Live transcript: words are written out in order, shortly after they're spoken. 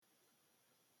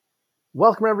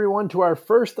Welcome everyone to our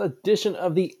first edition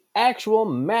of the actual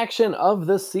Maction of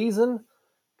the season,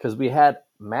 because we had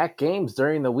Mac games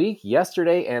during the week,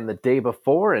 yesterday and the day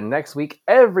before, and next week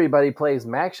everybody plays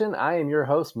Maction. I am your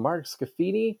host, Mark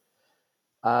Scafidi,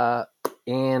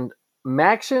 and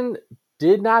Maction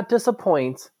did not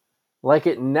disappoint like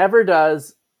it never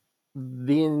does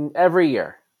every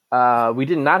year. We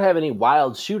did not have any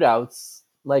wild shootouts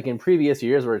like in previous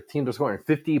years where teams are scoring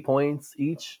 50 points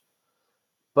each,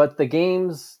 but the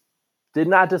games did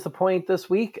not disappoint this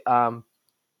week.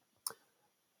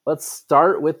 Let's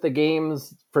start with the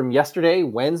games from yesterday,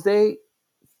 Wednesday,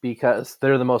 because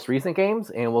they're the most recent games,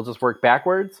 and we'll just work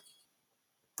backwards.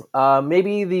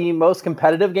 Maybe the most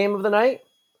competitive game of the night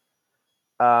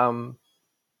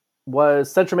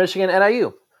was Central Michigan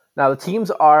NIU. Now, the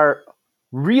teams are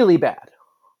really bad.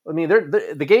 I mean,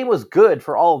 the game was good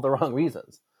for all of the wrong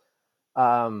reasons.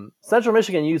 Central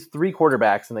Michigan used 3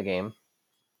 quarterbacks in the game,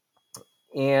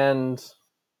 and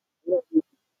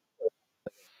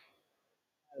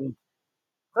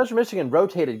Central Michigan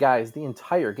rotated guys the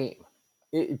entire game.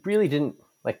 It really didn't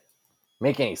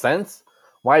make any sense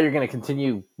why you're going to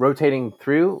continue rotating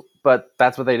through, but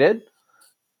that's what they did.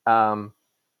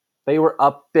 They were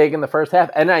up big in the first half.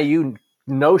 NIU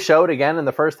no showed again in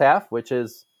the first half, which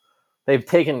is they've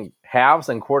taken halves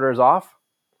and quarters off.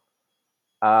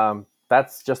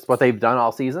 That's just what they've done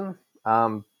all season.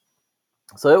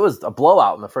 So it was a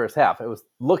blowout in the first half. It was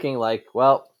looking like,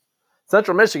 well,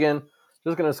 Central Michigan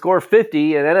just going to score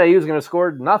 50 and NIU is going to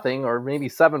score nothing or maybe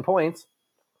 7 points.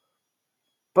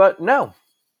 But nope.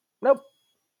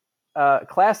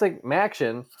 Classic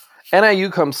Maction.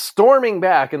 NIU comes storming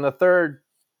back in the third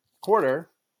quarter,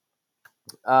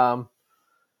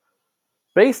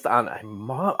 based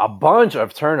on a bunch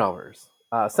of turnovers.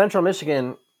 Central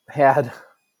Michigan had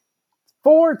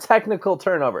 4 technical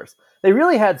turnovers. They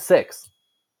really had 6,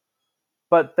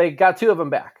 but they got 2 of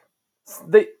them back.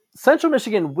 Central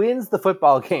Michigan wins the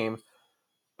football game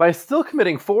by still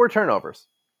committing 4 turnovers.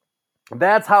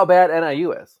 That's how bad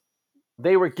NIU is.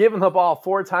 They were given the ball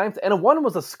 4 times, and one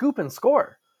was a scoop and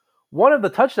score. One of the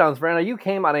touchdowns for NIU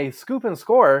came on a scoop and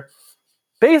score,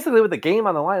 basically with the game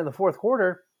on the line in the fourth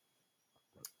quarter.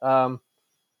 Central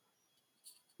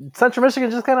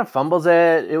Michigan just kind of fumbles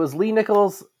it. It was Lee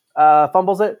Nichols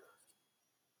fumbles it.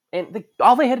 And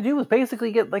all they had to do was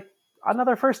basically get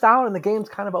another first down, and the game's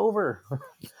kind of over.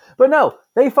 But no,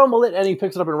 they fumble it, and he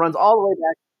picks it up and runs all the way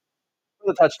back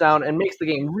for the touchdown and makes the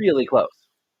game really close.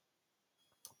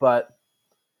 But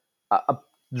a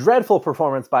dreadful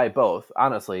performance by both.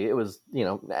 Honestly, it was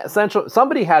Central.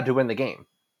 Somebody had to win the game.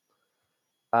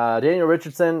 Daniel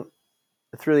Richardson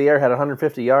through the air had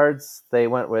 150 yards. They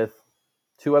went with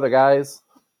 2 other guys.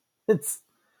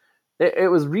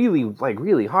 It was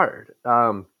really hard.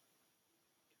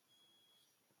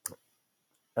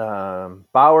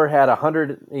 Bauer had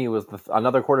 100. He was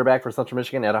another quarterback for Central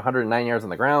Michigan, had 109 yards on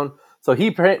the ground. So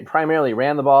he primarily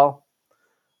ran the ball.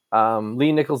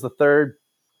 Lee Nichols III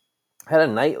had a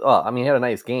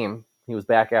nice game. He was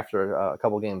back after a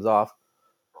couple games off,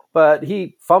 but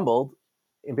he fumbled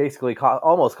and basically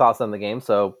almost cost them the game.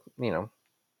 So what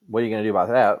are you going to do about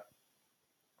that?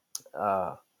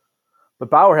 But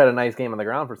Bauer had a nice game on the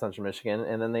ground for Central Michigan,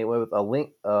 and then they went with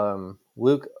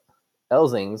Luke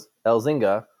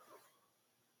Elzinga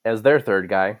as their third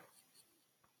guy.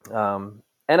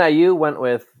 NIU went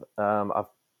with a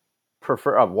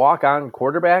walk-on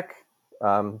quarterback,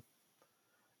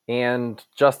 and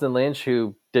Justin Lynch,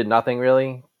 who did nothing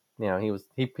really.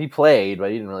 He played,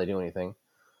 but he didn't really do anything.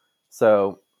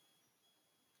 So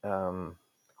Nevin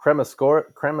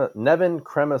Cremascoli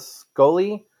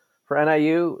for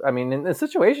NIU. I mean, in this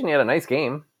situation, he had a nice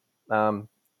game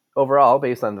overall,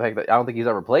 based on the fact that I don't think he's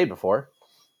ever played before.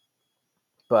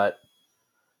 But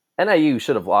NIU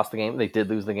should have lost the game. They did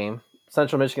lose the game.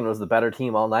 Central Michigan was the better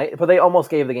team all night, but they almost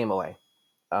gave the game away.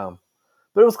 But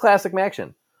it was classic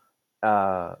Maction.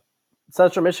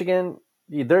 Central Michigan,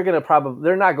 they're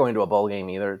not going to a bowl game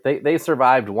either. They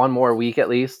survived one more week at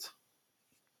least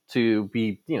to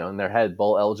be, in their head,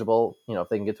 bowl eligible, if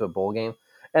they can get to a bowl game.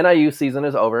 NIU season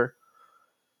is over.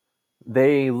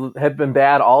 They have been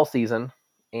bad all season,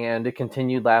 and it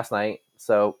continued last night.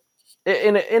 So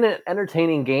in an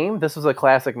entertaining game, this was a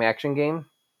classic Maction game.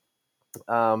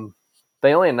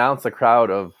 They only announced a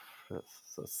crowd of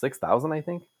 6,000, I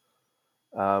think.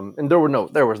 And there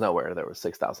was nowhere there was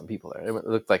 6,000 people there. It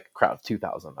looked like a crowd of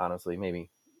 2,000, honestly, maybe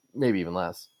even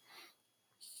less.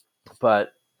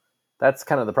 But that's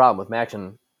kind of the problem with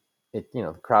Maction.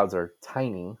 The crowds are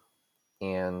tiny,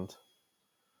 and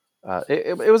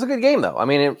it was a good game though. I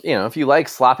mean, if you like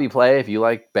sloppy play, if you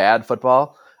like bad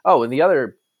football. Oh, and the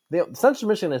other Central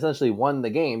Michigan essentially won the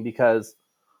game because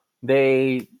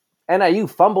NIU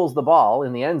fumbles the ball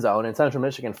in the end zone and Central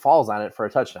Michigan falls on it for a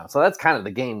touchdown. So that's kind of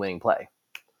the game-winning play.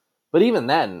 But even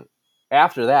then,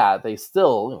 after that, they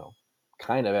still,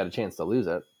 kind of had a chance to lose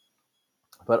it.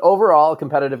 But overall,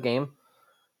 competitive game.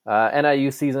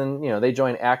 NIU season, they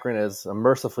join Akron as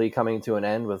mercifully coming to an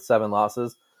end with 7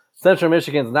 losses. Central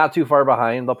Michigan's not too far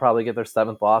behind. They'll probably get their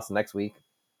 7th loss next week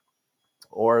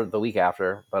or the week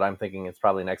after, but I'm thinking it's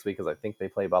probably next week because I think they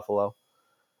play Buffalo.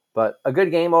 But a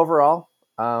good game overall,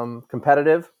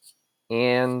 competitive,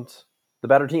 and the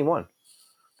better team won.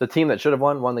 The team that should have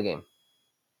won the game.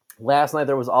 Last night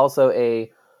there was also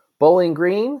a Bowling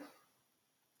Green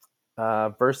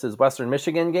versus Western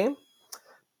Michigan game.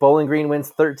 Bowling Green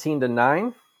wins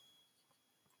 13-9.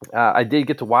 I did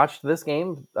get to watch this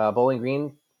game. Bowling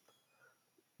Green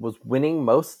was winning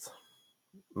most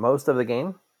of the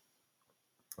game.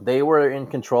 They were in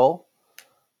control.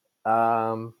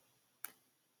 And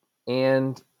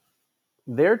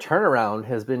their turnaround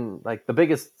has been like the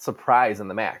biggest surprise in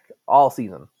the MAC all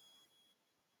season.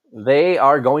 They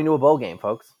are going to a bowl game,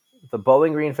 folks. The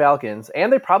Bowling Green Falcons,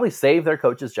 and they probably saved their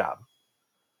coach's job.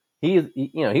 He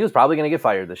was probably going to get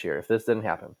fired this year if this didn't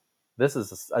happen. This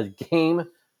is a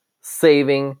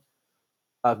game-saving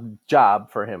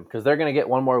job for him because they're going to get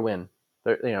one more win.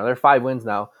 They're 5 wins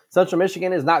now. Central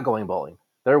Michigan is not going bowling.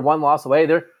 They're 1 loss away.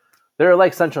 They're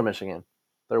like Central Michigan.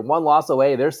 They're 1 loss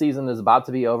away. Their season is about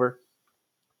to be over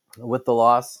with the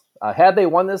loss. Had they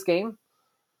won this game,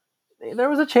 there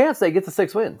was a chance they get to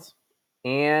 6 wins.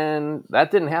 And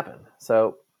that didn't happen.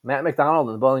 So Matt McDonald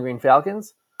and the Bowling Green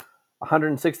Falcons,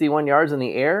 161 yards in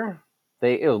the air.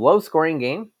 It was a low-scoring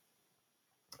game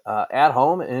at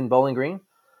home in Bowling Green.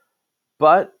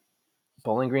 But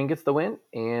Bowling Green gets the win.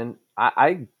 And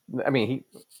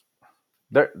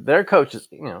their coach is,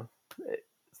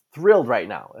 thrilled right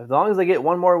now. As long as they get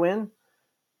one more win,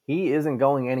 he isn't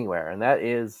going anywhere. And that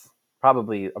is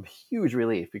probably a huge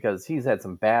relief because he's had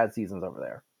some bad seasons over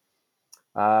there.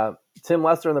 Tim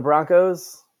Lester and the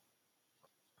Broncos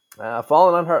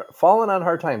falling on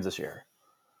hard times this year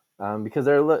because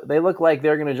they look like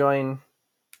they're going to join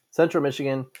Central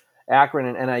Michigan,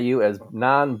 Akron, and NIU as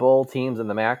non-bowl teams in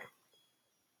the MAC.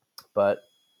 But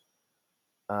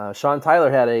Sean Tyler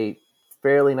had a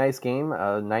fairly nice game,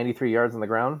 93 yards on the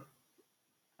ground.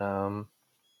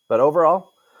 But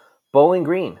overall, Bowling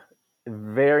Green,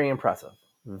 very impressive.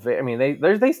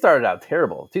 They started out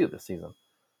terrible too this season.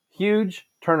 Huge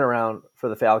turnaround for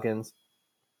the Falcons.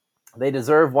 They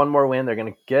deserve one more win. They're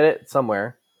going to get it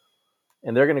somewhere,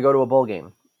 and they're going to go to a bowl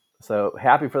game. So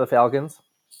happy for the Falcons.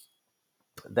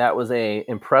 That was a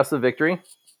impressive victory.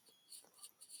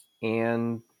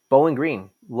 And Bowling Green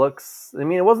looks, it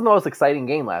wasn't the most exciting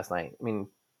game last night.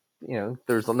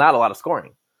 There's not a lot of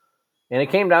scoring. And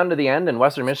it came down to the end, and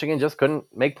Western Michigan just couldn't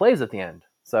make plays at the end.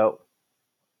 So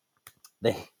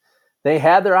they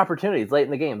had their opportunities late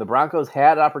in the game. The Broncos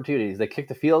had opportunities. They kicked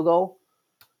a field goal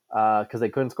because they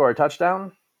couldn't score a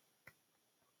touchdown.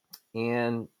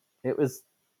 And it was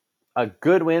a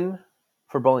good win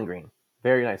for Bowling Green.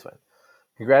 Very nice win.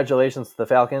 Congratulations to the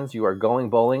Falcons. You are going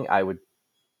bowling, I would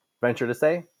venture to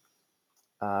say.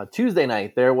 Tuesday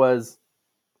night, there was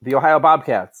the Ohio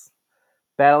Bobcats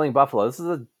battling Buffalo. This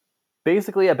is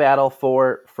basically a battle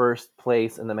for first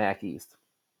place in the MAC East.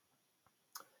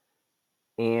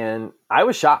 And I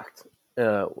was shocked.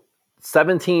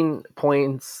 17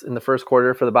 points in the first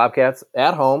quarter for the Bobcats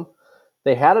at home.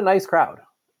 They had a nice crowd.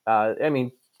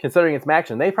 Considering it's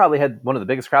MACtion, they probably had one of the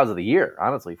biggest crowds of the year,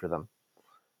 honestly, for them.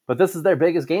 But this is their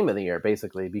biggest game of the year,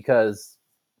 basically, because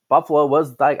Buffalo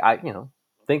was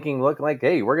looking like,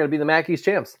 hey, we're going to be the MAC East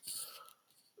champs.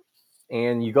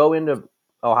 And you go into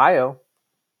Ohio,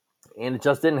 and it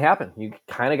just didn't happen. You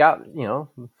kind of got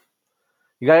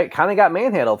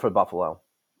manhandled for Buffalo.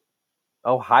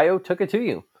 Ohio took it to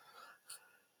you.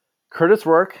 Curtis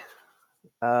Rourke,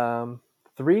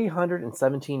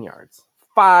 317 yards,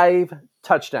 5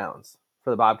 touchdowns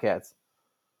for the Bobcats.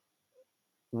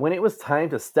 When it was time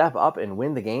to step up and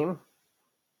win the game,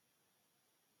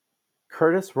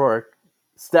 Curtis Rourke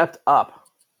stepped up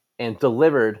and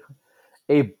delivered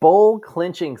a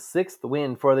bowl-clinching 6th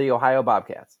win for the Ohio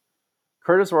Bobcats.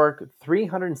 Curtis Rourke,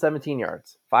 317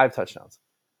 yards, 5 touchdowns.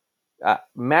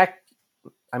 MAC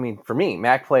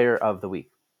player of the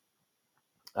week.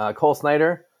 Cole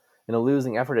Snyder, in a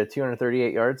losing effort at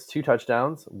 238 yards, 2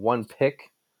 touchdowns, 1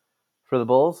 pick for the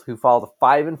Bulls, who fall to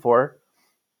 5-4.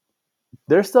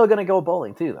 They're still going to go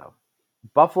bowling too, though.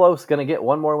 Buffalo's going to get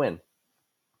one more win.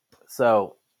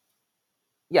 So,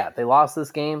 yeah, they lost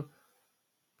this game,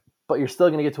 but you're still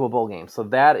going to get to a bowl game. So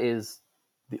that is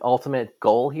the ultimate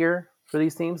goal here for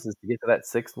these teams is to get to that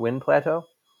 6-win plateau,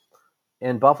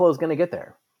 and Buffalo is going to get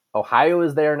there. Ohio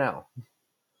is there now.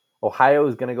 Ohio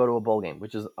is going to go to a bowl game,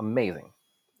 which is amazing.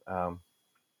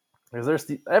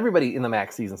 Because everybody in the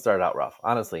MAC season started out rough.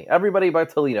 Honestly, everybody but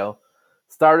Toledo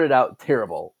started out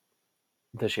terrible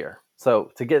this year.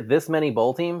 So to get this many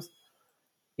bowl teams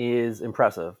is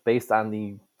impressive based on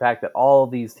the fact that all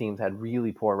of these teams had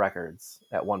really poor records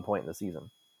at one point in the season.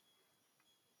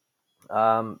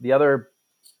 The other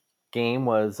game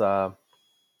was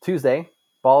Tuesday,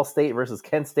 Ball State versus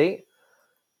Kent State.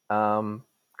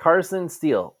 Carson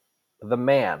Steele, the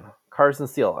man, Carson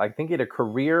Steele. I think he had a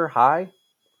career high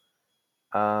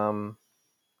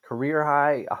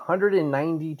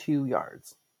 192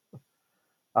 yards.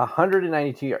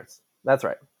 192 yards. That's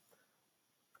right.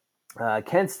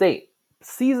 Kent State,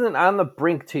 season on the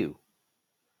brink too.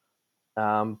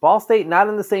 Ball State not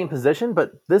in the same position,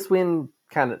 but this win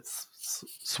kind of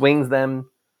swings them.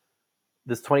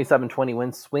 This 27-20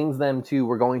 win swings them to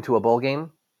we're going to a bowl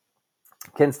game.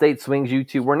 Kent State swings you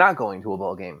to we're not going to a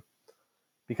bowl game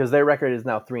because their record is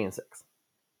now 3-6.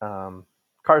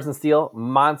 Carson Steele,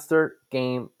 monster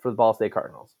game for the Ball State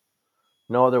Cardinals.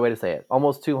 No other way to say it.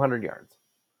 Almost 200 yards.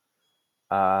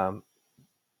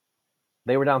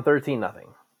 They were down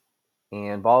 13-0.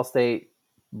 And Ball State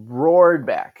roared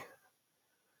back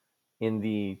in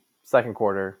the second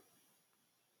quarter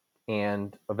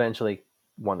and eventually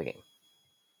won the game.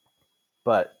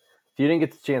 But if you didn't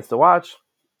get the chance to watch,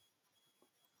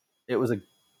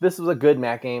 this was a good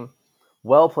MAC game.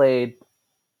 Well played,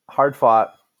 hard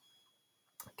fought.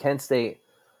 Kent State,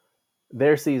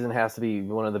 their season has to be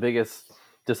one of the biggest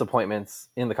disappointments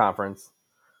in the conference.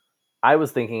 I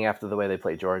was thinking after the way they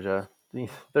played Georgia,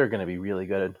 they're going to be really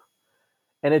good.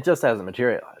 And it just hasn't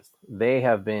materialized. They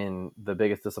have been the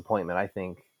biggest disappointment, I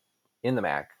think, in the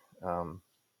MAC. I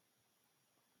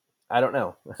don't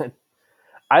know.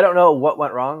 I don't know what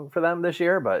went wrong for them this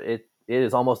year, but it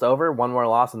is almost over. One more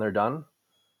loss and they're done.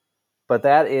 But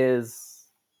that is,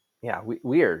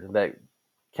 weird that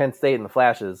Kent State and the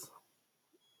Flashes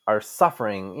are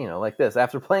suffering, like this.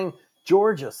 After playing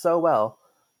Georgia so well,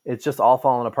 it's just all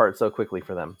falling apart so quickly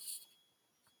for them.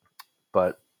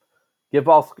 But give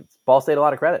Ball State a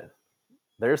lot of credit.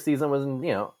 Their season was,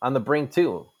 on the brink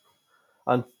too.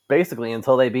 Basically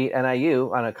until they beat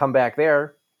NIU on a comeback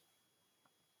there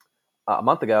a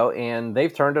month ago, and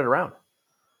they've turned it around.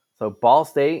 So Ball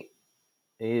State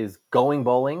is going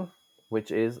bowling,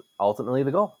 which is ultimately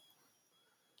the goal.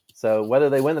 So whether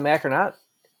they win the MAC or not,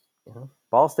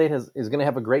 Ball State is going to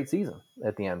have a great season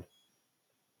at the end.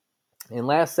 And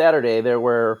last Saturday, there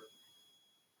were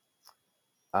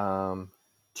 2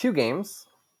 games.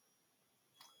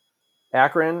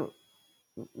 Akron,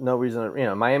 no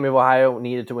reason, Miami of Ohio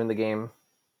needed to win the game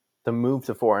to move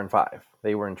to 4-5.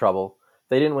 They were in trouble.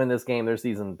 They didn't win this game. Their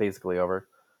season basically over.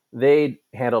 They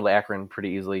handled Akron pretty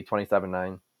easily,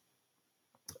 27-9.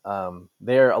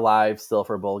 They're alive still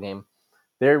for a bowl game.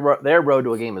 Their road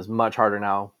to a game is much harder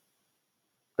now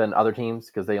than other teams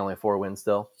because they only have 4 wins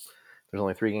still. There's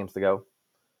only 3 games to go.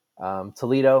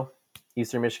 Toledo,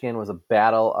 Eastern Michigan was a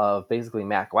battle of basically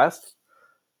MAC West.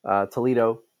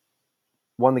 Toledo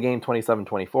won the game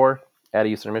 27-24 at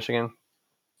Eastern Michigan.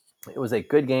 It was a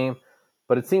good game,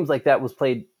 but it seems like that was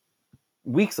played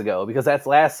weeks ago because that's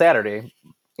last Saturday,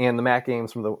 and the MAC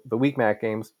games from the week MAC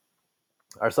games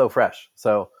are so fresh.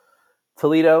 So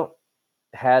Toledo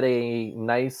had a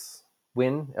nice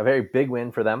win, a very big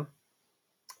win for them.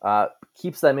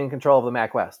 Keeps them in control of the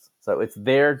MAC West. So it's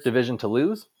their division to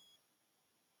lose.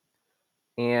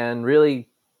 And really,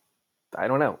 I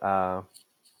don't know.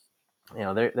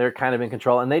 They're kind of in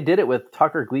control. And they did it with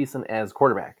Tucker Gleason as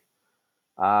quarterback.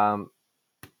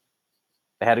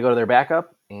 They had to go to their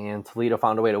backup, and Toledo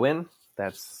found a way to win.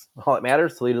 That's all that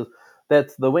matters. The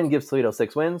win gives Toledo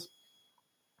 6 wins,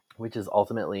 which is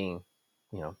ultimately,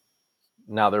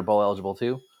 now they're bowl eligible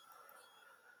too.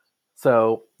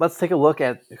 So let's take a look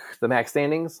at the MAC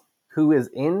standings, who is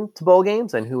into bowl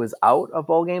games and who is out of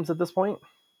bowl games at this point,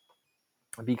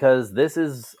 because this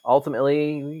is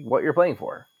ultimately what you're playing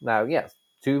for. Now, yes,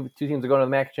 two teams are going to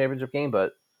the MAC championship game,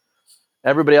 but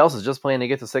everybody else is just playing to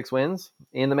get to 6 wins.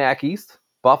 In the MAC East,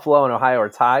 Buffalo and Ohio are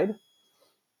tied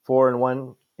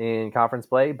 4-1 in conference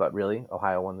play, but really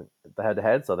Ohio won the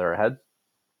head-to-head, so they're ahead.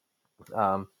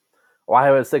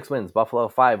 Ohio has 6 wins, Buffalo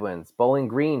 5 wins, Bowling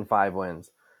Green 5 wins.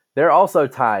 They're also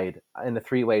tied in the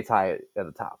 3-way tie at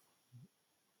the top,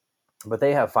 but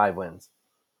they have 5 wins.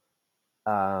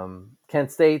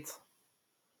 Kent State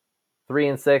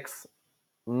 3-6.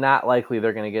 Not likely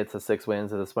they're going to get to 6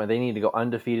 wins at this point. They need to go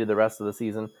undefeated the rest of the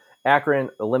season. Akron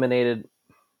eliminated.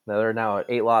 They're now at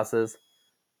 8 losses.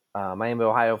 Miami,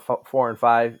 Ohio,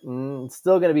 4-5.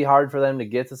 Still going to be hard for them to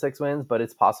get to 6 wins, but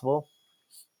it's possible.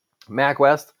 MAC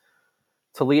West,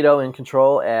 Toledo in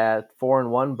control at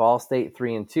 4-1. Ball State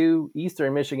 3-2.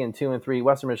 Eastern Michigan 2-3.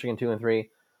 Western Michigan 2-3.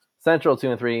 Central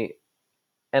 2-3.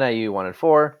 NIU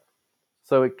 1-4.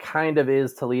 So it kind of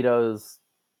is Toledo's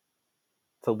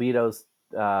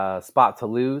spot to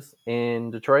lose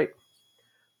in Detroit.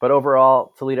 But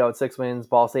overall, Toledo at 6 wins,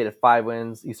 Ball State at 5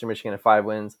 wins, Eastern Michigan at 5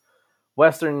 wins.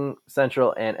 Western,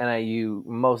 Central, and NIU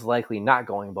most likely not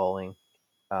going bowling.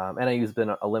 NIU's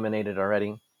been eliminated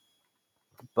already.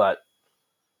 But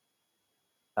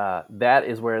that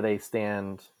is where they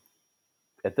stand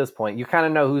at this point. You kind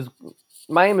of know who's...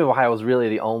 Miami of Ohio is really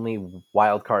the only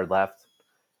wild card left.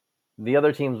 The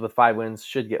other teams with 5 wins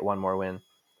should get one more win.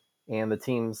 And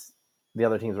the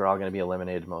other teams are all going to be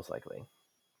eliminated most likely.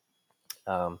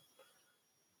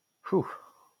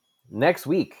 Next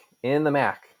week in the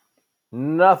MAC,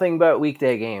 nothing but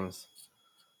weekday games.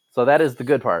 So that is the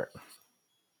good part.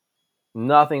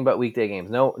 Nothing but weekday games.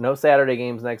 No Saturday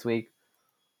games next week,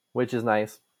 which is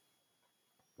nice.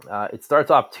 It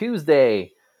starts off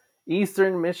Tuesday,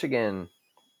 Eastern Michigan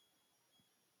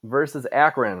versus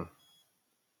Akron.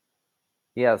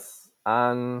 Yes,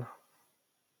 on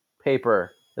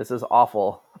paper, this is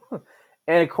awful.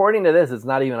 And according to this, it's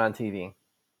not even on TV.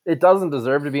 It doesn't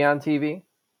deserve to be on TV.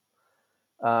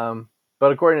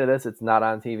 But according to this, it's not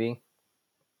on TV.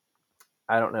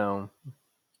 I don't know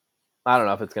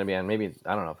if it's going to be on. Maybe,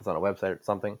 I don't know if it's on a website or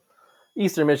something.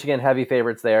 Eastern Michigan, heavy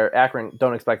favorites there. Akron,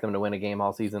 don't expect them to win a game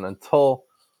all season until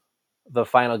the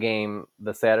final game,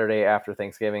 the Saturday after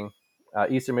Thanksgiving.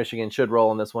 Eastern Michigan should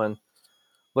roll in this one.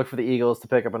 Look for the Eagles to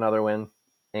pick up another win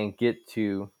and get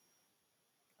to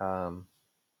a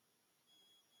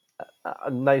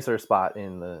nicer spot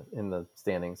in the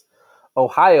standings.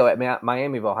 Ohio at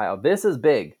Miami of Ohio. This is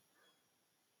big.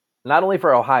 Not only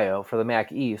for Ohio, for the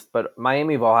MAC East, but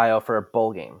Miami of Ohio for a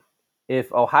bowl game.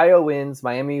 If Ohio wins,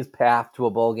 Miami's path to a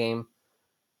bowl game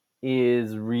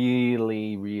is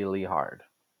really, really hard.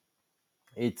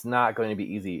 It's not going to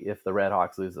be easy if the Red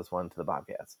Hawks lose this one to the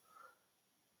Bobcats.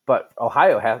 But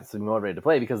Ohio has to be motivated to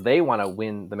play because they want to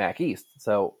win the MAC East.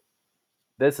 So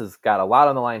this has got a lot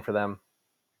on the line for them.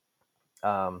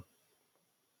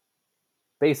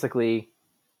 Basically,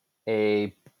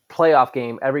 a playoff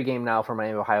game. Every game now for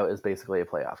Miami of Ohio is basically a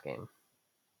playoff game.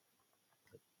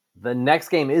 The next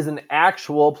game is an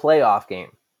actual playoff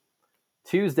game.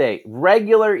 Tuesday,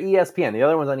 regular ESPN. The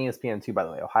other one's on ESPN 2, by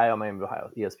the way. Ohio, Miami of Ohio,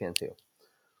 ESPN 2.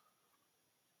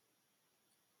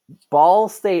 Ball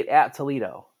State at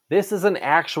Toledo. This is an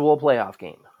actual playoff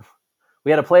game.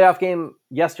 We had a playoff game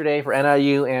yesterday for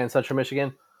NIU and Central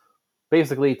Michigan,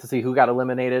 basically to see who got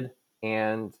eliminated,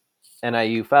 and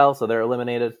NIU fell, so they're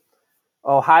eliminated.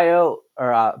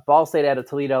 Ball State at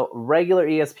Toledo, regular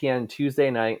ESPN Tuesday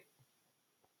night.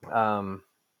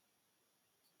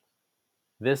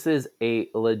 This is a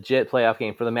legit playoff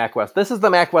game for the MAC West. This is the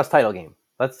MAC West title game.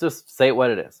 Let's just say what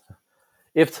it is.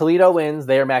 If Toledo wins,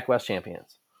 they are MAC West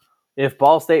champions. If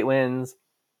Ball State wins,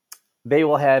 they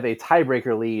will have a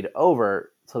tiebreaker lead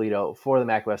over Toledo for the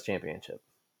MAC West championship.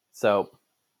 So,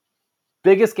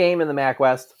 biggest game in the MAC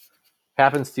West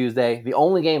happens Tuesday. The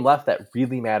only game left that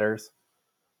really matters,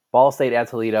 Ball State at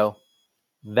Toledo.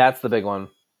 That's the big one.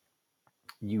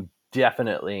 You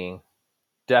definitely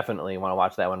want to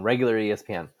watch that one. Regular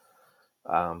ESPN.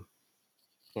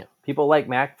 People like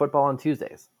MAC football on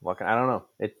Tuesdays. I don't know.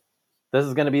 This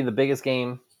is going to be the biggest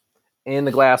game in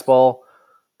the Glass Bowl.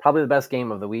 Probably the best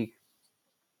game of the week.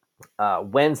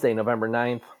 Wednesday, November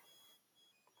 9th.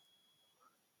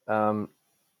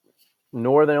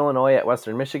 Northern Illinois at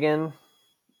Western Michigan.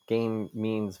 Game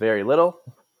means very little.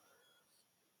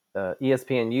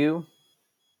 ESPNU.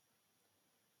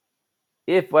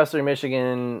 If Western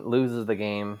Michigan loses the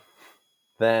game,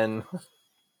 then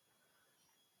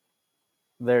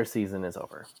their season is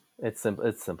over. It's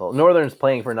simple. Northern's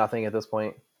playing for nothing at this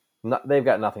point. They've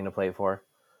got nothing to play for.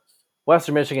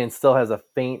 Western Michigan still has a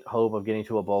faint hope of getting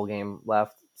to a bowl game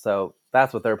left, so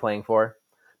that's what they're playing for.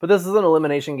 But this is an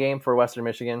elimination game for Western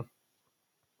Michigan.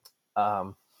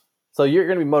 So you're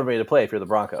going to be motivated to play if you're the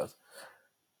Broncos.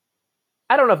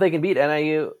 I don't know if they can beat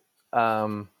NIU,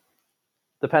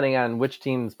 depending on which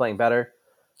team's playing better.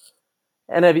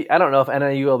 And I don't know if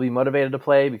NIU will be motivated to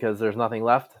play because there's nothing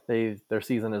left. Their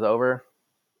season is over.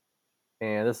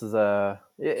 And this is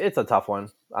it's a tough one,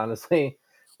 honestly.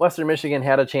 Western Michigan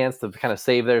had a chance to kind of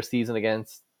save their season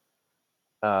against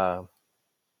Bowling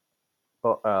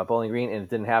Green, and it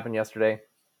didn't happen yesterday.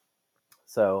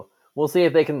 So we'll see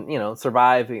if they can,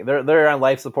 survive. They're on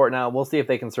life support now. We'll see if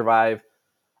they can survive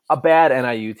a bad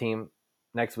NIU team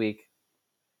next week.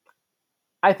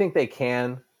 I think they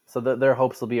can, so that their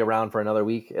hopes will be around for another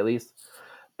week at least.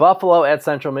 Buffalo at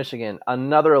Central Michigan,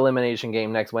 another elimination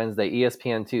game next Wednesday,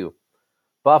 ESPN2.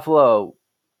 Buffalo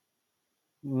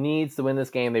needs to win this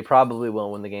game. They probably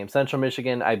will win the game. Central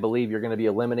Michigan, I believe you're going to be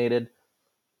eliminated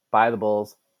by the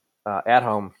Bulls at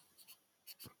home.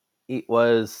 It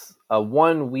was a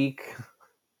 1 week,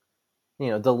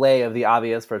 delay of the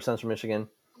obvious for Central Michigan.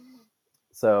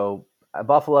 So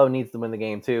Buffalo needs to win the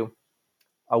game too.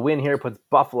 A win here puts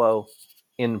Buffalo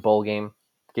in bowl game,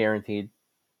 guaranteed.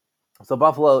 So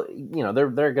Buffalo,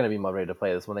 they're going to be motivated to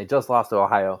play this one. They just lost to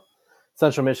Ohio.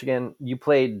 Central Michigan, you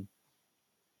played,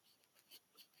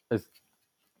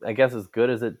 I guess, as good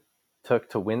as it took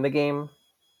to win the game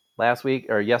last week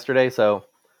or yesterday. So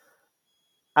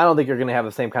I don't think you're going to have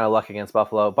the same kind of luck against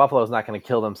Buffalo. Buffalo's not going to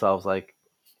kill themselves like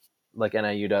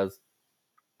NIU does.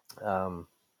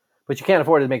 But you can't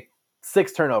afford to make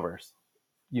 6 turnovers.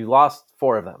 You lost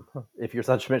 4 of them if you're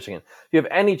Central Michigan. If you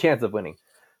have any chance of winning.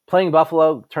 Playing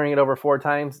Buffalo, turning it over 4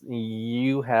 times,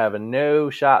 you have no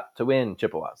shot to win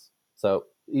Chippewas. So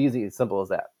easy, simple as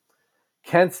that.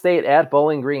 Kent State at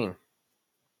Bowling Green.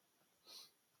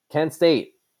 Kent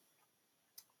State,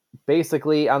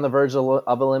 basically on the verge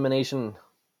of elimination.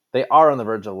 They are on the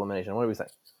verge of elimination. What do we say?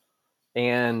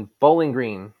 And Bowling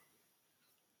Green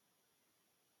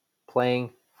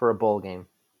playing for a bowl game.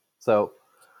 So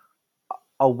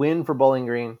a win for Bowling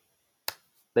Green,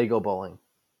 they go bowling.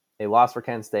 They lost for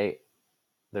Kent State,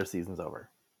 their season's over.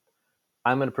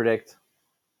 I'm going to predict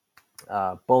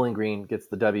Bowling Green gets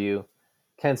the W.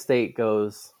 Kent State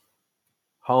goes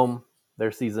home,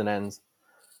 their season ends.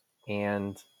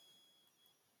 And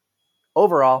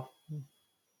overall,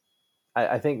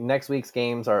 I think next week's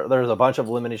games there's a bunch of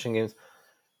elimination games.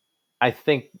 I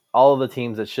think all of the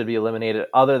teams that should be eliminated,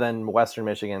 other than Western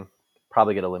Michigan,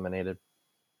 probably get eliminated.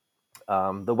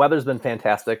 The weather's been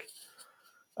fantastic.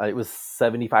 It was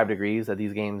 75 degrees at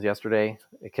these games yesterday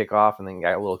at kickoff, and then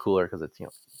got a little cooler because it's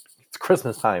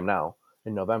Christmas time now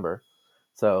in November.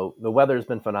 So the weather's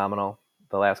been phenomenal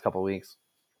the last couple of weeks.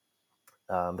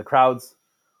 The crowds,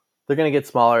 they're going to get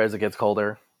smaller as it gets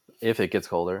colder, if it gets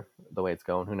colder, the way it's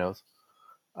going, who knows.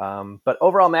 But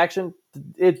overall, MACtion,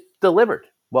 it delivered.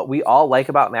 What we all like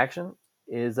about MACtion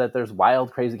is that there's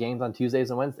wild, crazy games on Tuesdays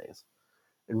and Wednesdays.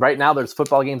 And right now there's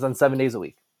football games on 7 days a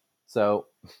week. So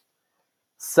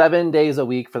 7 days a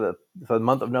week for the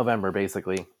month of November,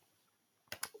 basically,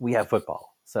 we have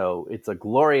football. So it's a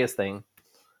glorious thing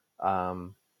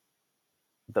that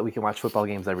we can watch football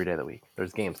games every day of the week.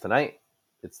 There's games tonight.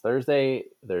 It's Thursday.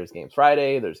 There's games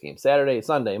Friday. There's games Saturday,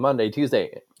 Sunday, Monday,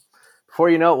 Tuesday. Before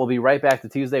you know it, we'll be right back to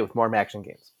Tuesday with more MACtion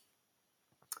games.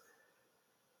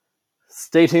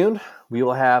 Stay tuned. We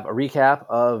will have a recap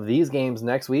of these games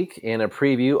next week and a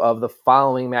preview of the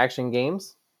following MACtion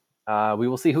games. We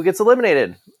will see who gets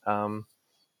eliminated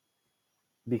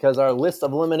because our list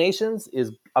of eliminations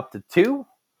is up to 2.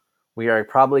 We are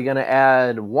probably going to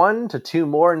add 1 to 2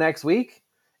 more next week,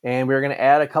 and we're going to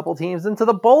add a couple teams into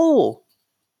the bowl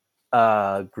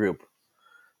group.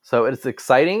 So it's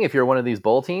exciting if you're one of these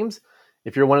bowl teams.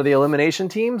 If you're one of the elimination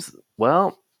teams,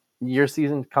 well, your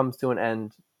season comes to an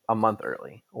end a month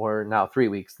early, or now 3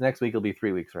 weeks. Next week will be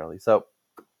 3 weeks early. So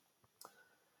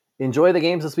enjoy the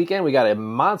games this weekend. We got a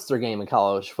monster game in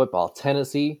college football.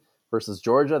 Tennessee versus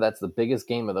Georgia. That's the biggest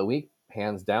game of the week,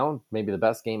 hands down. Maybe the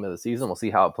best game of the season. We'll see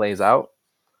how it plays out.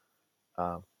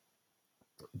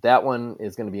 That one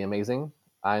is going to be amazing.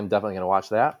 I'm definitely going to watch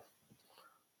that.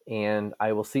 And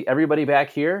I will see everybody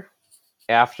back here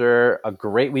after a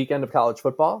great weekend of college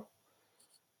football.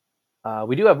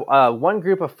 We do have one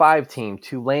group of 5 team,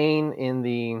 Tulane in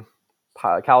the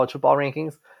college football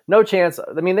rankings. No chance.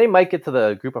 I mean, they might get to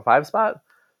the group of 5 spot.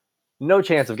 No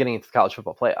chance of getting into the college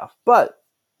football playoff. But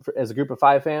as a group of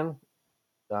 5 fan,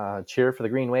 cheer for the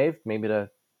Green Wave, maybe to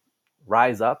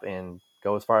rise up and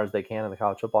go as far as they can in the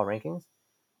college football rankings.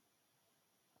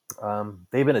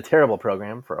 They've been a terrible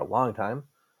program for a long time.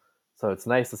 So it's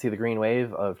nice to see the Green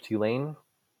Wave of Tulane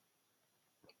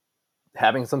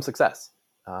having some success.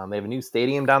 They have a new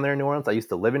stadium down there in New Orleans. I used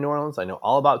to live in New Orleans. I know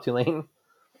all about Tulane.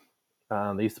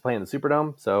 They used to play in the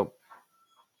Superdome. So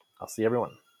I'll see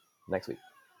everyone next week.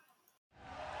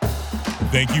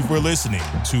 Thank you for listening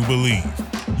to Believe.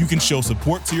 You can show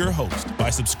support to your host by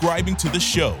subscribing to the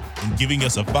show and giving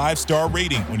us a 5-star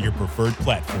rating on your preferred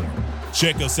platform.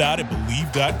 Check us out at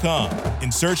Believe.com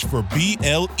and search for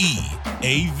BLEAV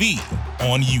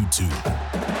on YouTube.